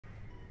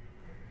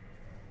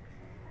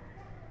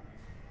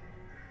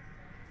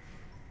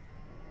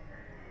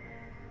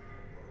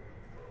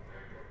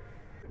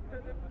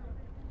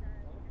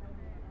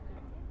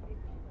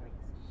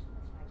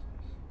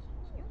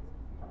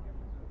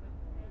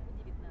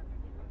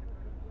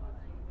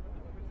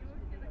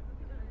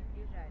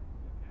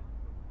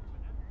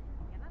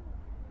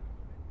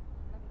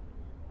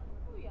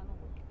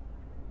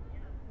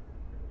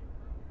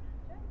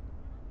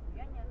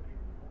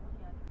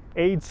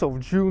8th of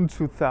June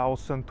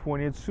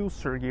 2022,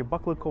 Sergey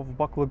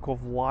Baklikov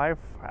live,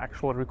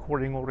 actually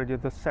recording already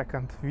the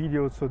second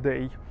video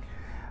today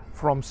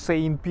from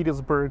St.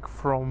 Petersburg,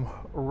 from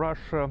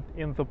Russia,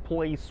 in the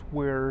place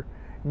where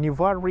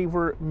Neva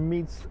River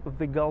meets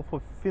the Gulf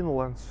of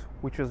Finland,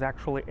 which is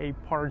actually a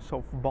part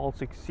of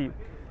Baltic Sea.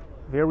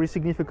 Very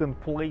significant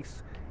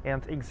place,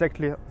 and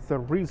exactly the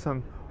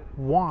reason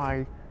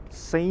why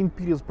St.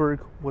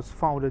 Petersburg was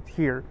founded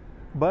here.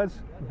 But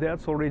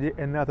that's already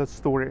another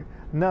story,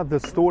 not the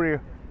story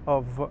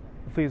of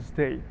this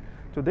day.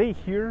 Today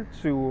here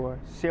to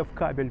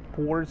Sevkabel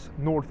ports,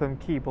 Northern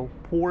Cable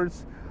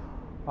ports,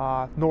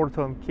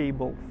 Northern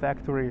Cable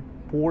factory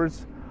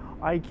ports,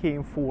 I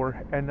came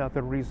for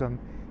another reason.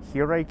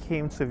 Here I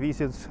came to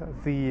visit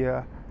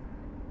the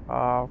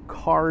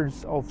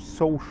Cars of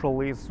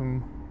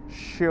Socialism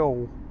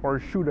show, or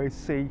should I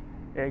say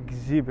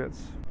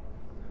exhibits.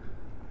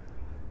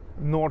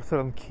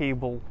 Northern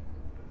Cable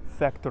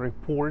factory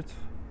port.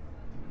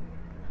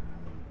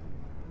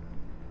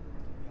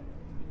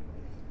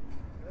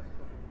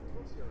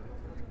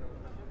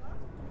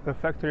 The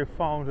factory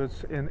founded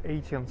in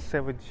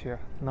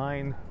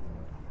 1879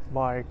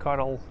 by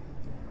Karl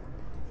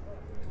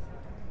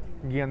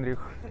Genrich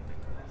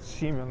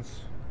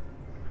Siemens.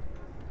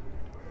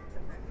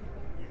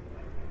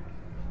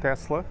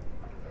 Tesla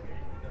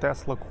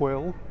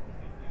coil,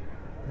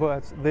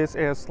 but this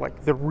is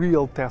like the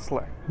real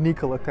Tesla,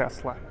 Nikola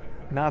Tesla,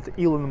 not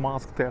Elon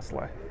Musk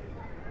Tesla.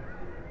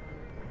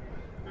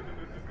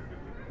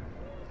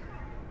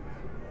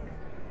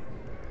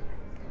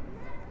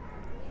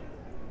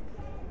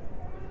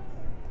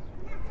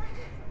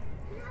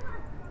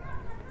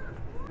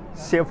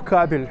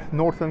 Sevkabel,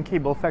 Northern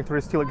Cable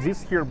factory still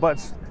exists here, but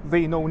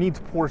they don't need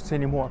ports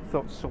anymore.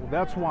 So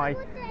that's why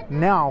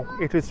now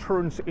it is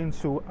turned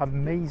into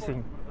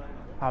amazing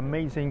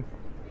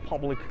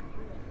public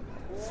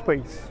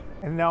space.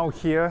 And now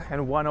here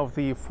in one of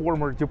the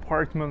former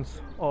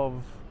departments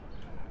of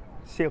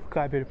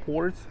Sevkabel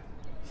port,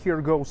 here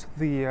goes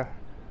the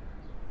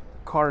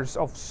Cars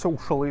of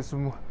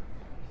Socialism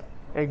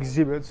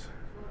exhibit.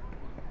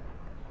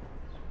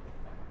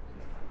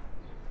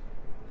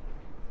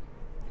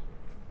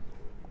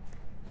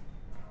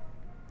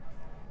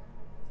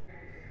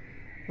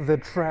 The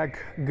track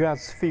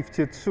GAZ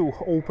 52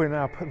 open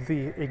up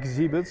the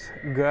exhibits.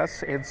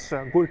 GAZ, it's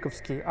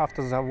Gorkovsky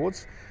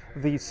Автозавод,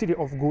 the city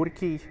of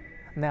Gorky.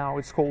 Now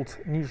it's called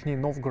Nizhny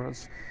Novgorod.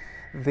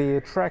 The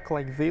track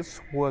like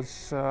this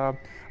was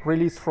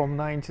released from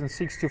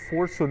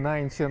 1964 to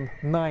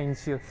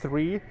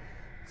 1993.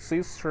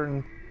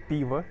 Cistern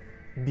Piva,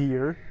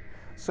 beer.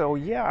 So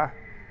yeah,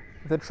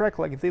 the track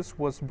like this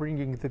was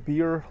bringing the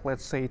beer,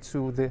 let's say,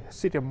 to the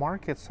city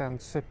markets,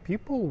 and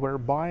people were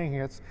buying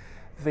it.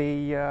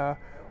 They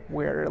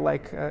were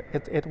like,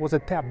 it was a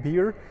tap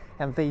beer,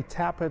 and they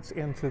tap it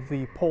into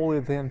the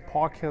polythene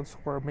pockets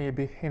or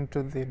maybe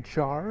into the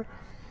jar.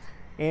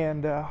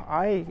 And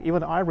I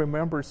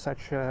remember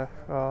such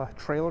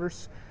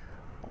trailers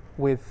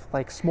with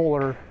like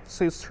smaller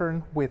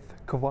cistern with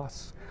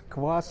kvass.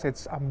 Kvass,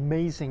 it's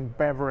amazing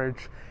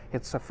beverage.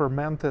 It's a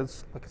fermented,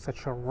 like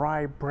such a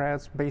rye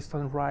bread, based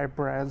on rye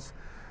breads,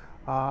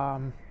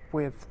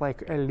 with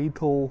like a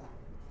little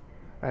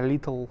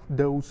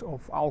dose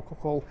of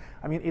alcohol.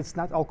 I mean, it's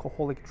not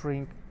alcoholic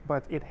drink,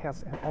 but it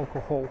has an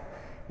alcohol.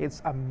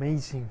 It's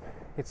amazing.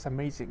 It's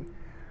amazing.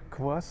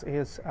 Kvass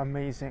is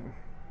amazing.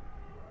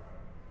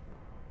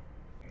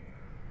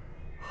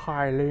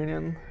 Hi,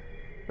 Lenin.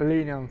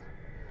 Lenin,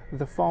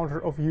 the founder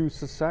of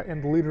USSR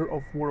and leader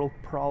of world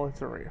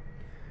proletariat.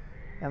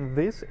 And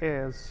this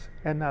is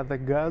another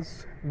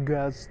GAZ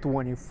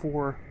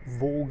 24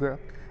 Volga.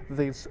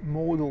 This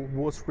model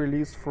was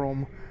released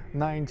from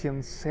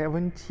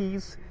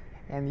 1970s,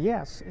 and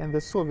yes, in the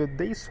Soviet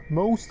days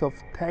most of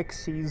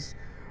taxis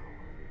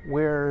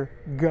were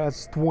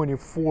GAZ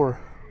 24.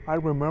 I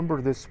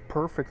remember this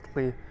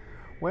perfectly.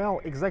 Well,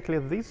 exactly,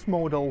 this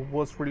model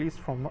was released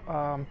from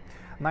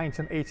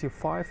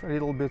 1985, a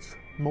little bit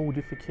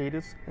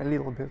modified, a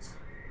little bit.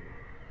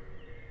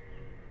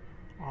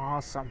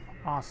 Awesome.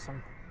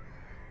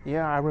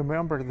 Yeah, I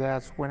remember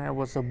that when I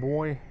was a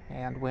boy,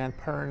 and when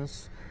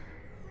parents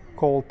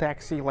call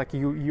taxi, like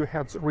you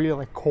had really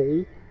like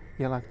call,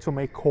 like to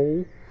make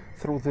call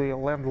through the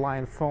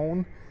landline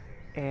phone,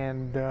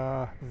 and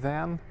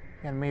then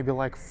in maybe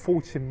like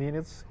 40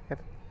 minutes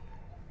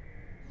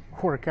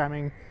were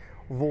coming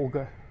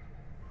Volga.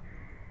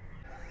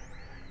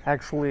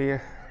 Actually,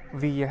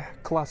 the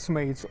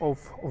classmates of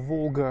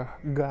Volga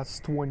GAZ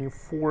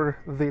 24,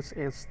 this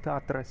is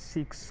Tatra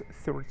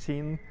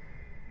 613,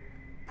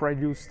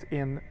 produced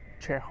in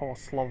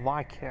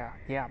Czechoslovakia.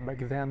 Yeah, back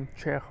then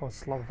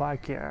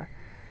Czechoslovakia.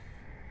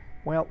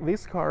 Well,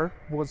 this car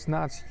was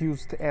not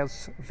used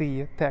as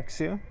the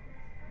taxi.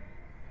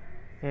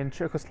 In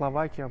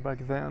Czechoslovakia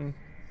back then,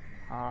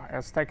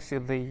 as taxi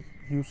they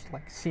used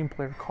like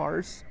simpler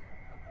cars.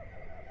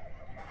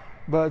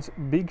 But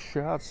big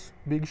shots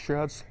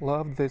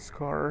loved this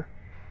car.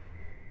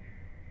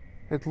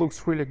 It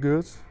looks really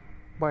good.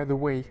 by the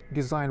way,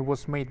 design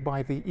was made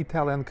by the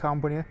Italian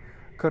company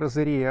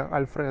Carrozzeria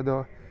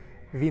Alfredo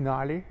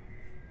Vinali.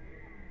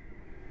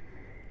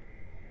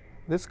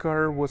 This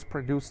car was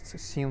produced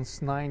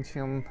since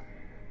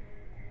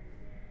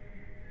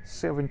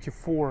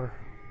 1974.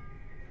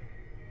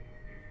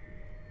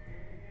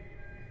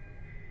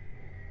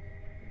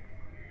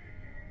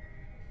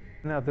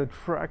 Another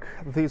truck,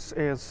 this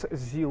is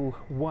ZiL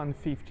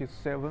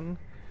 157.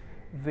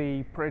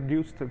 They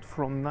produced it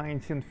from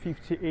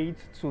 1958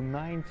 to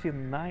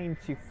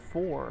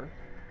 1994.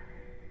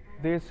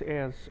 This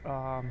is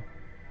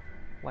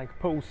like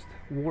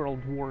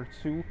post-World War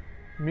II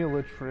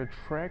military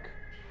truck.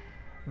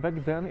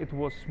 Back then it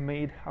was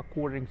made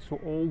according to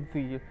all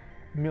the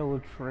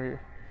military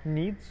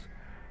needs.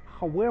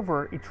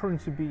 However, it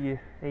turned to be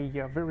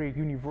a very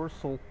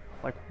universal,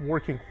 like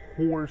working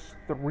horse,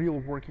 the real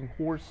working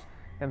horse,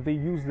 and they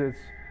used it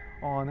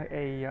on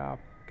a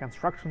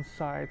construction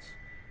sites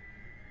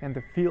and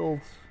the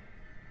fields.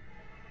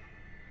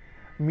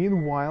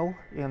 Meanwhile,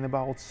 in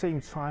about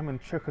same time in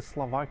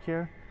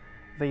Czechoslovakia,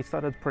 they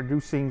started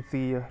producing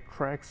the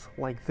trucks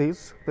like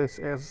this. This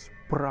is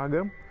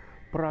Praga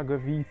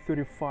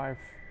V35.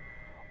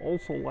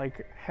 Also,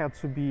 like, had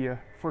to be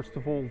first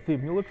of all the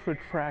military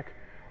truck,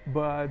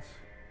 but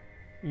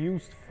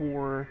used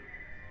for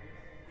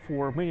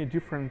many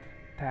different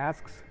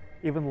tasks,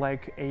 even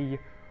like a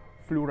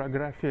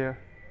fluorography,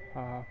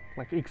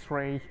 like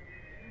X-ray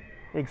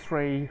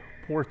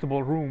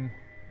portable room.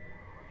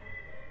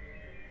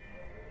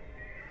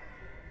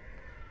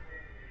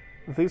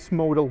 This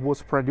model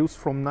was produced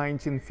from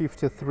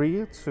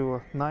 1953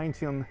 to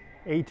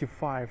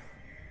 1985.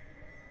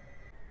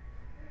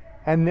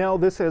 And now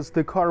this is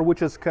the car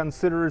which is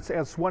considered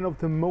as one of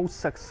the most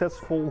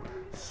successful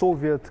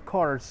Soviet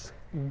cars,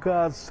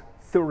 GAZ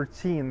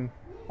 13,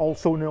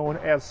 also known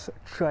as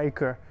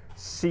Chaika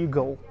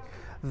Seagull.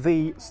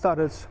 They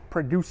started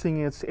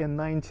producing it in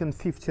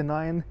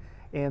 1959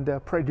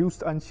 and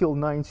produced until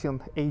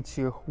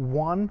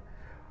 1981,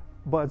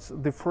 but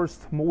the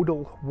first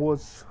model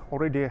was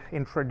already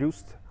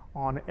introduced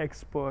on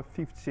Expo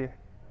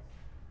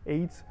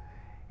 58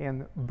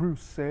 in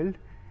Brussels,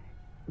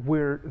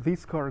 where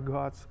this car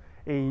got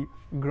a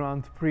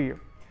Grand Prix.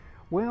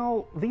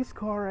 Well, this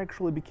car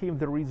actually became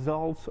the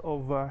result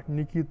of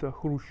Nikita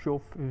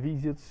Khrushchev's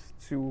visits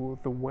to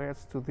the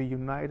West, to the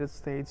United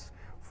States,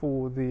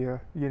 for the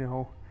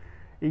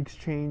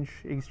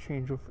exchange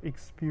of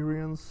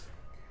experience.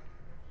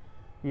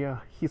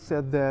 Yeah, he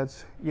said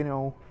that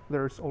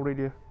there's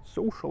already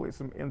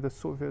socialism in the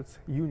Soviet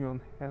Union,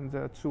 and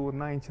to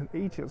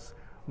 1980s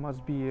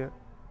must be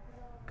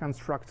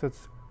constructed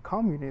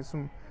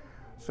communism.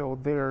 So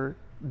there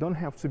don't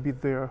have to be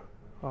the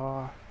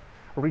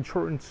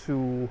return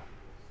to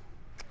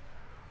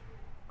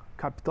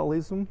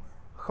capitalism.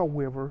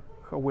 However,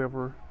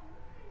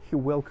 he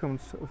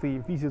welcomes the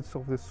visits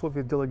of the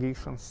Soviet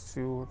delegations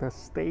to the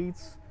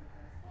States,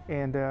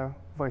 and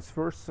vice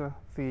versa,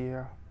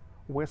 the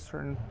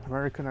Western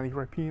American and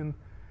European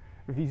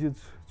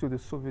visits to the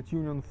Soviet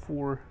Union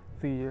for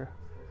the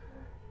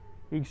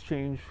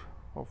exchange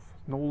of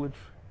knowledge,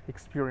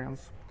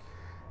 experience.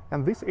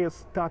 And this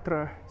is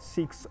Tatra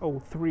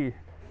 603,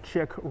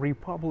 Czech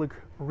Republic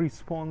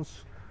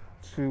response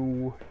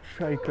to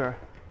Chaika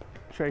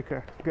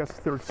GAZ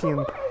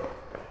 13.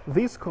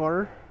 This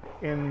car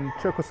in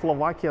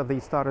Czechoslovakia they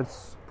started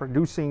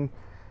producing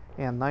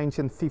in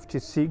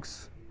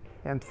 1956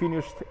 and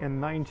finished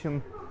in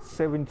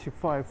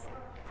 1975.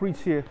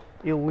 Pretty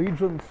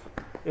elegant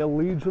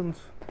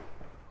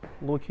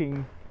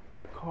looking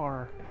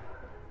car,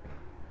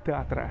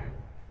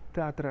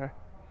 Tatra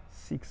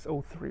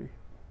 603.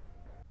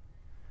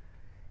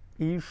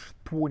 Ish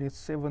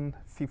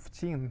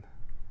 2715,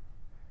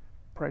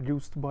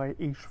 produced by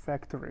Ish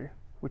factory,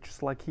 which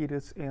is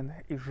located in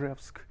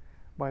Izhevsk,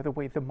 by the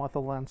way, the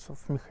motherlands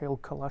of Mikhail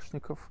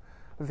Kalashnikov,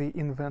 the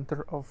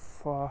inventor of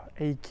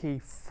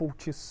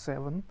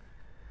AK-47.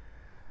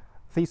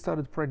 They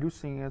started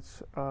producing it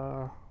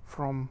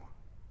from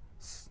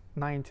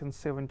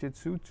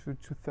 1972 to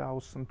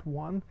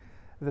 2001.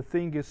 The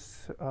thing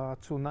is,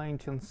 to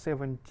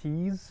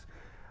 1970s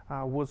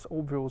was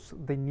obvious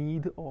the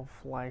need of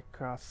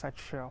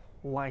such a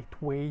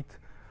lightweight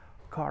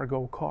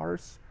cargo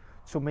cars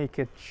to make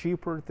it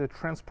cheaper. The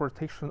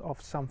transportation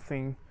of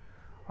something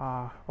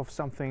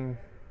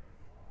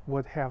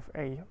would have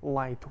a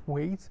light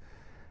weight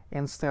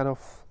instead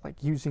of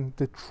using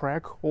the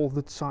track all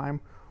the time.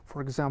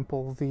 For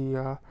example,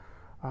 the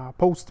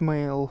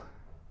post-mail,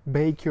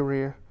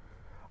 bakery,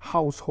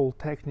 household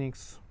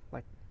techniques,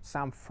 like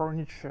some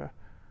furniture,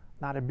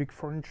 not a big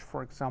furniture,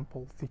 for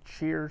example, the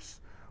chairs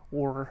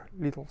or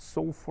little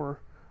sofa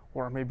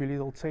or maybe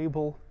little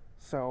table.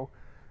 So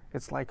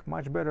it's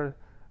much better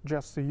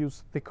just to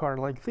use the car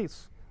like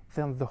this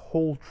than the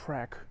whole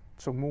track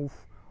to move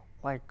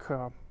a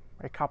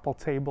couple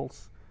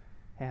tables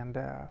and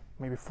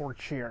maybe 4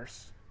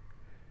 chairs.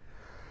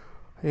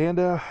 And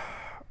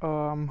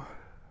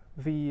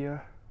the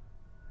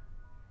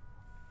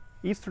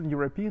Eastern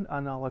European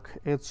analog,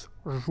 it's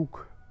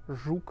Zhug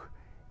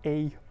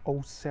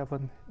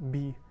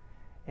A07B.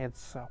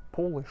 It's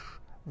Polish.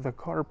 The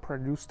car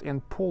produced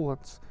in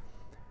Poland.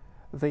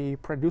 They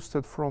produced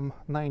it from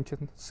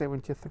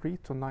 1973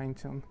 to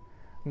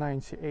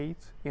 1998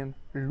 in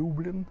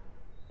Lublin.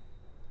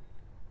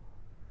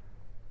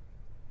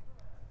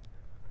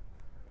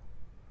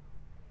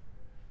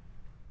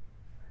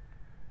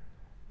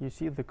 You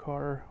see, the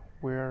car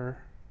were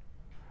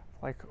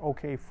like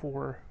okay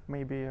for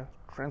maybe a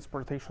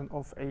transportation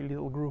of a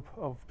little group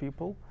of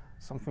people,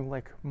 something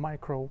like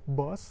micro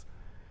bus,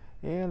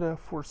 and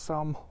for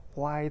some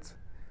light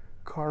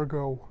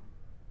cargo,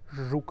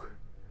 Zhug.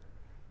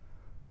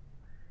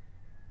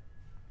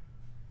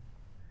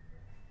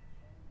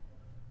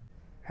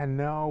 And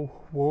now,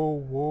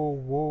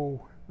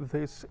 whoa,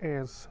 this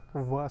is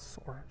VAZ,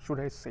 or should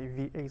I say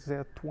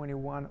VAZ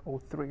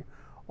 2103,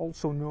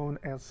 also known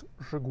as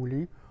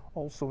Zhuguli,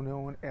 also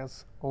known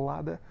as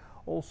Lada,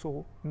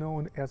 also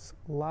known as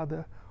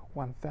Lada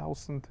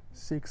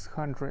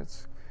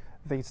 1600s.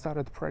 They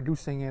started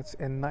producing it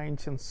in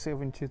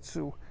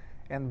 1972,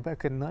 and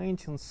back in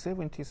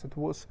 1970s it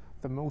was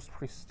the most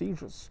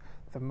prestigious,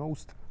 the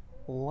most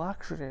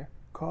luxury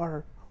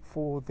car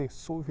for the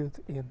Soviet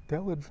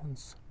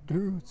intelligence.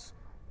 Dudes.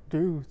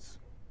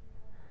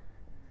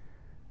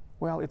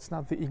 Well, it's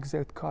not the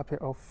exact copy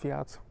of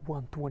Fiat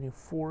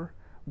 124,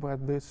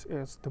 but this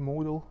is the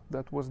model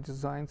that was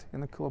designed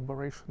in a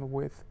collaboration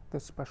with the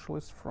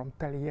specialists from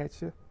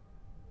LiAZ,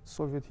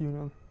 Soviet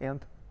Union,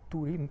 and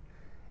Turin,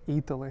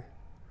 Italy.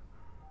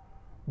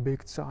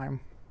 Big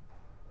time.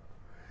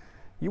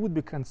 You would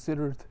be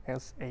considered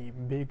as a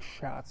big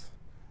shot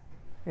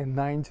in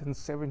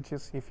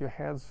 1970s if you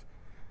had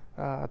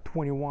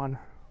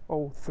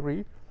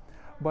 2103.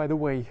 By the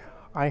way,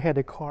 I had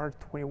a car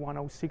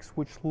 2106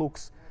 which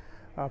looks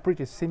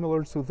pretty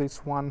similar to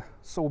this one.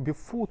 So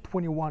before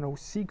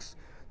 2106,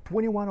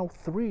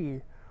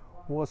 2103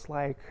 was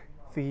like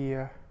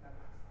the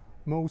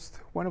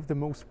one of the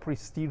most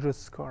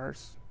prestigious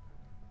cars.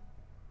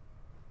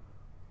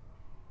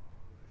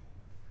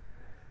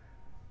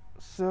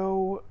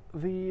 So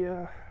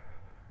the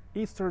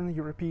Eastern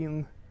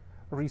European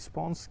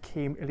response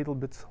came a little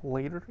bit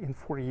later, in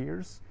 4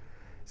 years.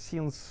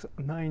 Since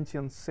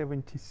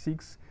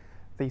 1976,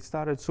 they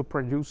started to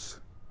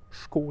produce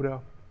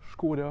Skoda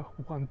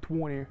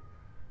 120,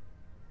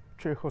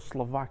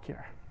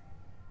 Czechoslovakia.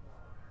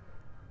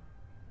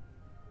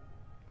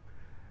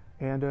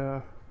 And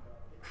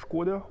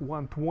Skoda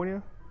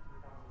 120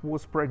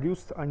 was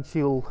produced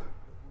until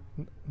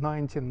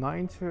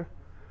 1990,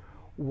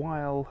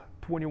 while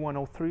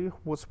 2103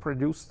 was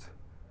produced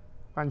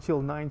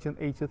until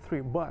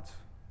 1983, but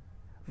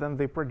then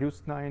they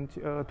produced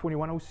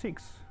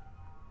 2106.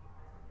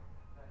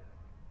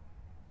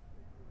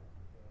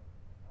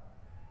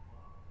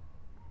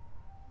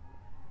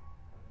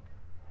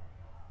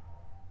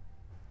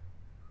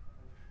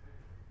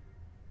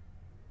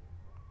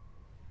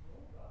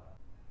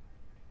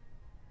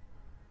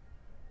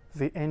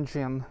 The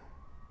engine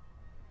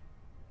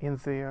in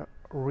the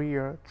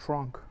rear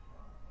trunk.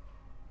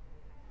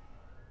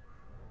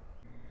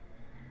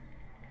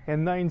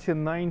 In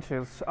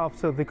 1990s,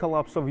 after the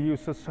collapse of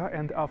USSR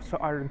and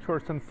after Iron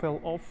Curtain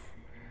fell off,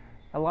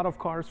 a lot of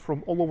cars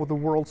from all over the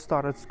world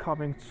started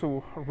coming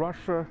to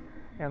Russia,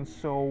 and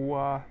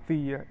so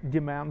the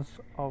demands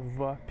of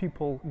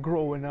people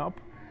growing up,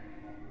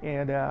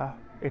 and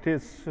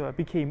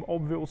became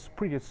obvious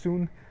pretty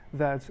soon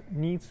that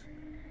needs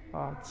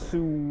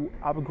to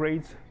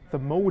upgrade the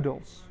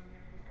models.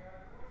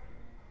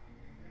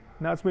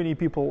 Not many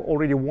people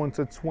already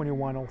wanted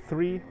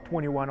 2103,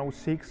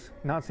 2106,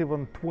 not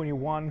even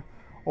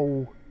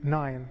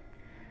 2109.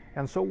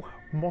 And so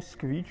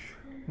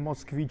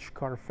Moskvich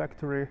car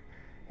factory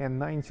in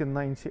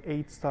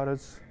 1998 started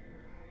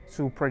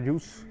to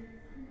produce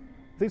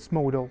this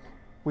model,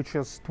 which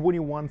is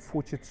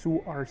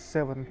 2142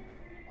 R7,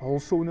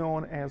 also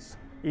known as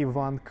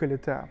Ivan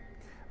Kalita.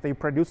 They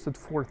produced it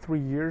for 3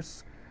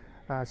 years,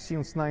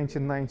 since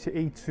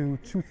 1998 to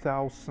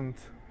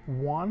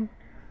 2001,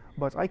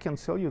 but I can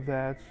tell you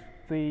that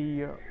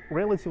they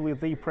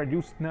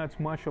produced not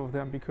much of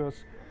them,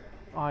 because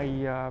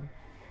I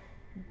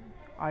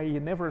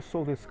never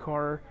saw this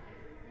car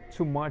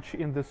too much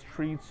in the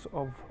streets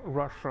of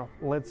Russia.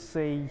 Let's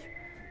say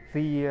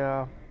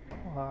the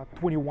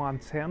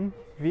 2110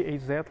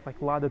 VAZ,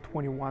 like Lada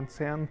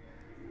 2110,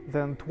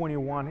 then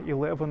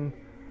 2111,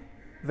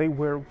 they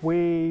were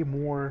way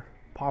more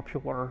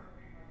popular.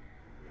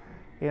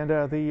 And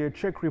the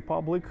Czech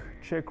Republic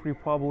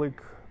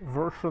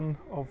version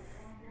of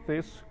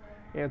this,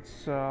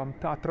 it's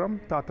Tatra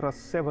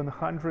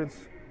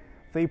 700s.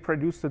 They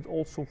produced it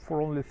also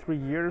for only 3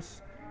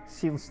 years,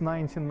 since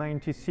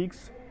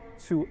 1996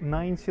 to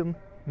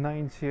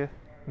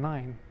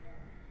 1999.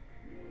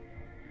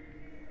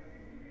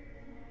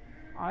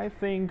 I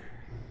think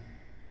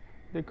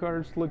the car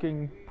is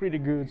looking pretty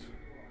good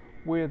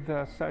with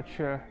such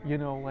a,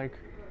 like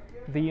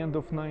the end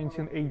of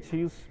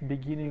 1980s,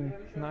 beginning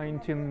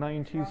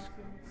 1990s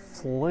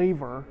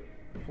flavor,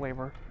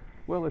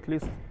 well, at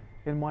least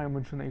in my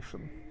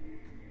imagination.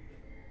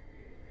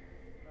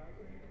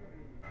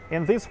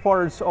 In these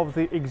parts of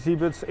the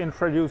exhibits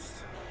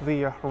introduced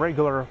the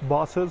regular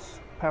buses,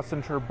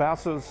 passenger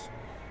buses.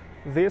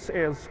 This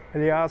is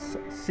LiAZ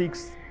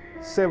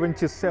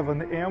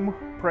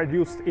 677M,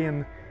 produced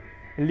in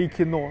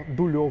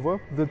Likino-Dulevo,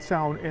 the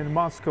town in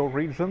Moscow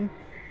region.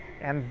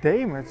 And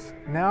damn it,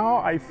 now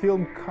I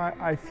feel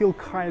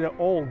kind of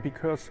old,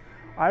 because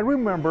I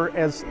remember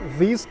as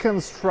this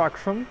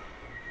construction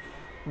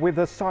with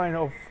the sign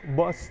of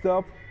bus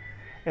stop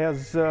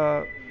as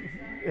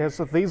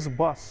this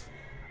bus.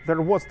 There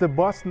was the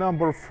bus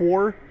number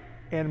 4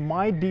 in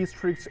my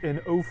district in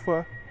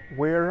Ufa,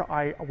 where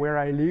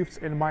I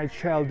lived in my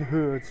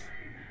childhood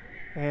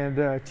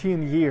and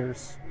teen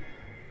years.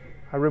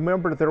 I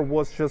remember there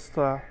was just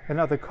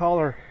another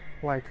color,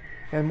 like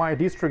in my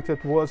district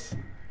it was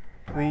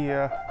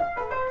the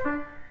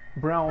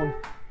brown,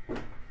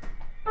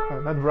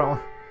 not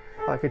brown,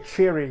 like a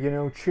cherry, you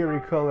know,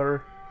 cherry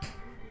color.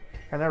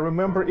 And I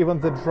remember even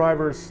the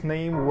driver's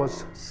name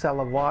was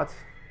Salavat.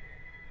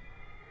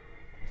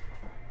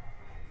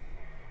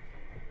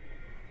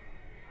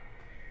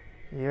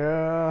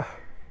 Yeah,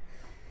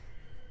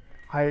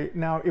 I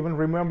now even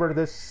remember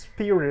the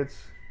spirits.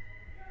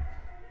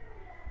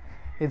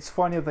 It's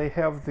funny, they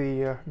have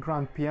the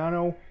grand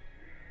piano,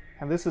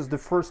 and this is the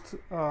first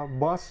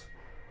bus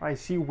I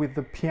see with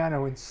the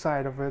piano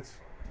inside of it.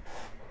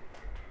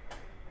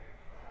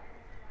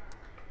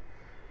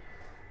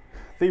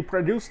 They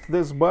produced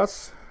this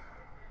bus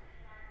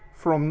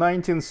from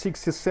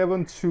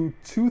 1967 to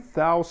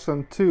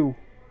 2002.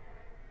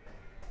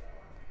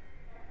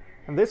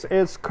 And this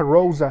is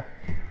Karoza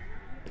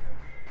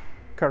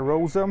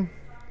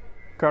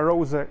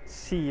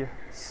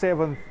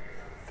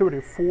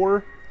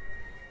C734.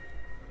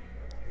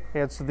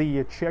 It's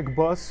the Czech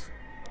bus.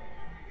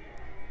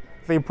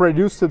 They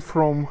produced it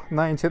from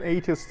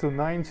 1980s to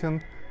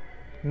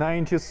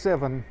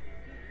 1997.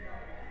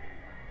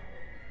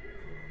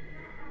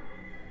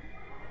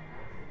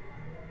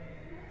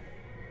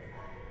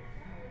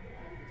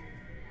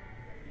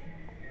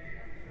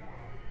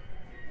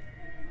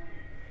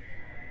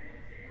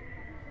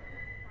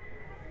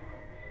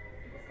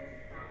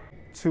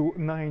 To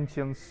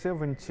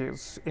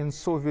 1970s, in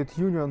Soviet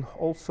Union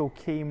also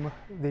came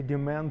the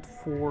demand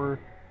for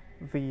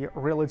the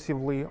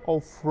relatively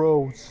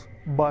off-road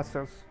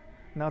buses,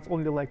 not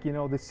only like, you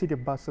know, the city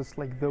buses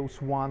like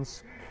those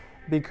ones,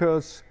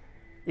 because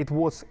it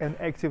was an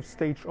active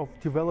stage of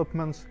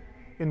development,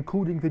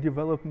 including the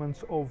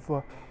development of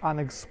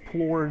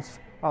unexplored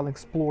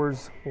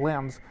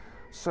lands.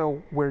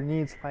 So where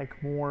needs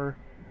like more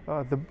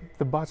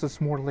the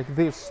buses more like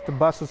this, the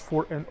buses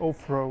for an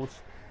off-road.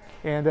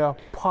 And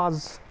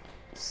PAZ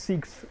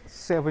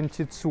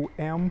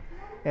 672M,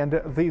 and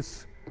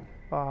this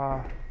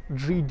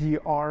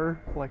GDR,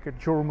 like a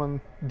German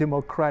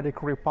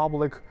Democratic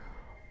Republic,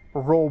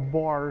 row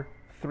bar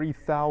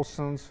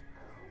 3000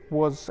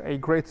 was a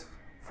great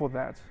for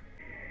that.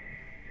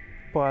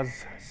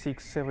 PAZ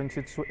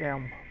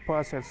 672M.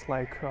 PAZ is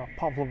like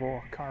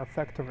Pavlovo car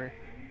factory.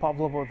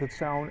 Pavlovo, the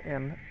town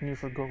in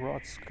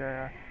Nizhegorod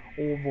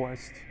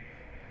Oblast.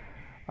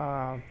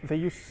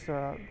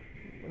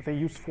 They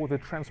use for the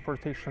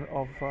transportation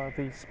of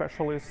the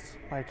specialists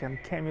like in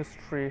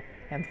chemistry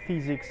and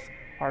physics,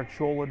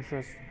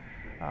 archaeologists,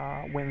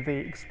 when they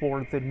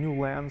explored the new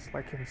lands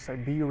like in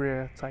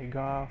Siberia,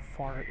 Taiga,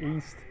 Far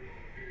East.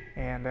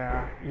 And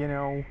you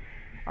know,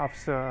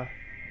 after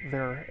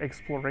their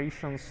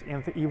explorations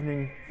in the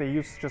evening, they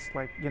used just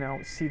like, you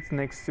know, sit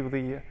next to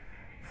the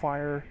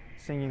fire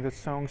singing the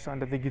songs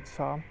under the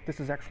guitar.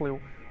 This is actually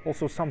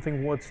also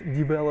something what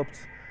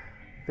developed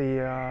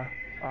the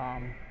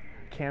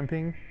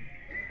camping,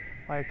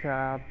 like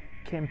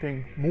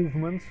camping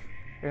movement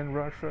in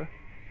Russia.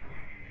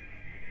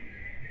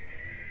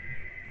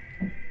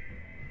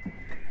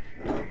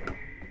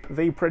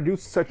 They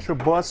produced such a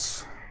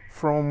bus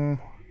from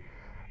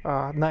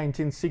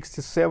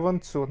 1967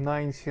 to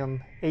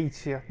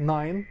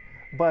 1989,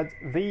 but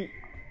they,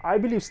 I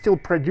believe, still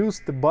produce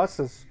the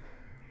buses,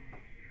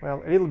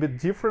 well, a little bit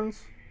different,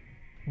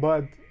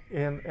 but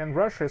in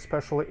Russia,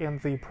 especially in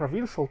the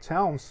provincial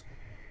towns,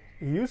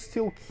 you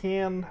still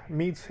can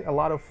meet a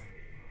lot of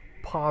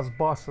PAZ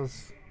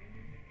buses.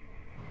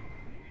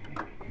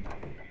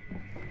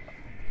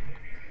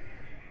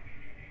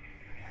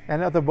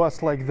 Another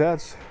bus like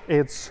that,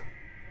 it's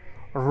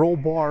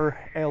Robar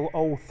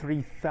LO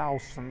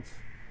 3000.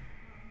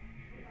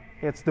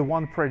 It's the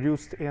one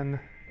produced in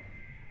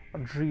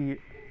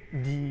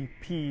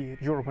GDP,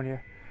 Germany,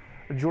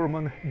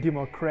 German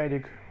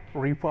Democratic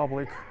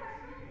Republic.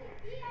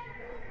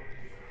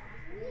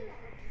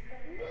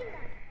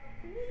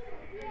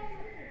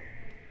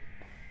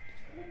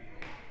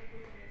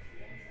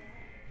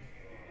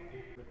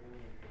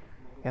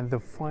 And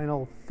the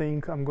final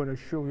thing I'm going to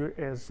show you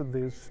is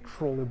this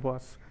trolley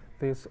bus.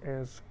 This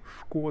is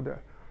Skoda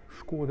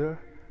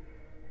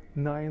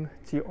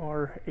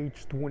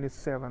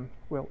 9TR-H27.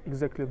 Well,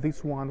 exactly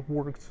this one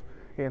worked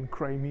in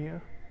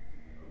Crimea,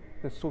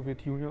 the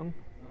Soviet Union.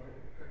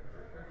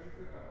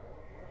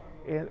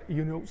 And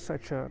you know,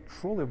 such a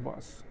trolley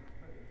bus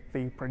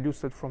they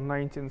produced it from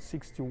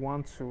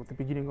 1961 to the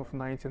beginning of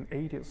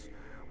 1980s,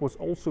 was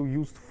also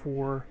used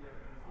for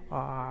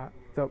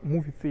the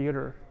movie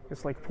theater.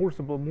 It's like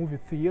portable movie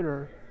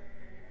theater.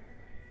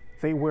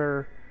 They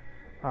were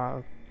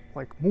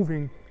like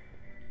moving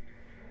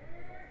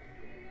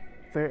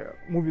the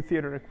movie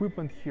theater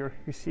equipment here.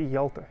 You see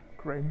Yalta,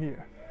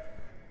 Crimea.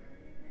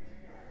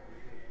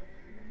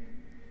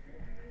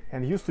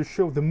 And used to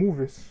show the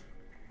movies.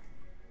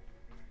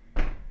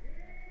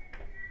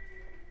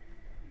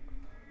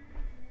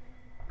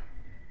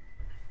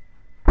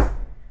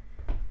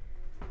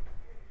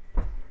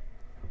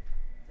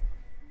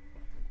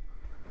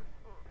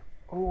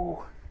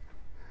 Oh,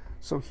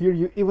 so here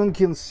you even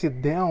can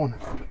sit down.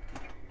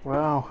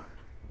 Wow,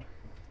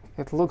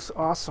 it looks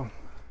awesome.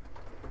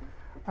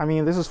 I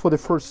mean, this is for the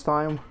first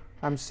time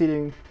I'm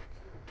sitting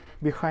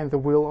behind the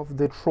wheel of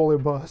the trolley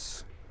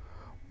bus.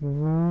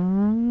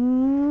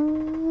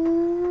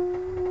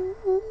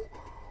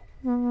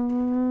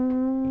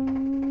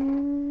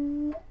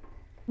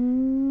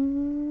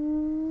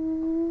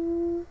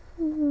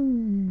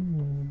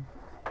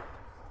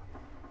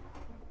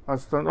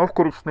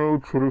 Остановка речное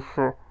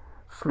училище.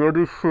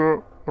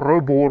 Следующее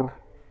Ребор.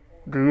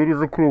 Двери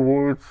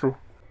закрываются.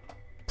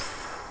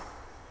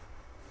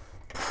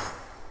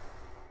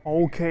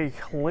 Okay,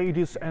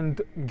 ladies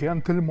and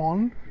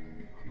gentlemen,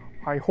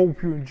 I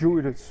hope you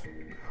enjoyed it.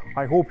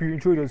 I hope you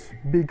enjoyed it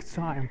big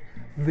time.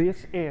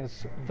 This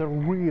is the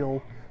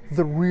real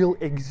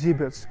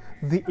exhibits,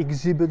 the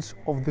exhibits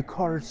of the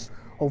cars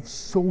of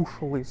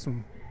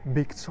socialism,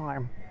 big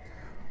time.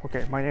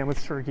 Okay, my name is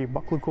Sergey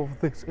Baklikov.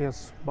 This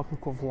is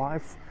Baklikov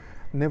Live.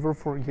 Never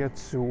forget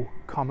to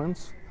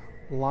comment,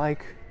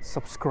 like,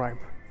 subscribe.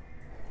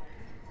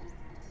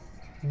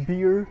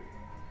 Beer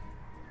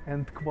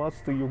and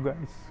kvass to you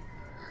guys.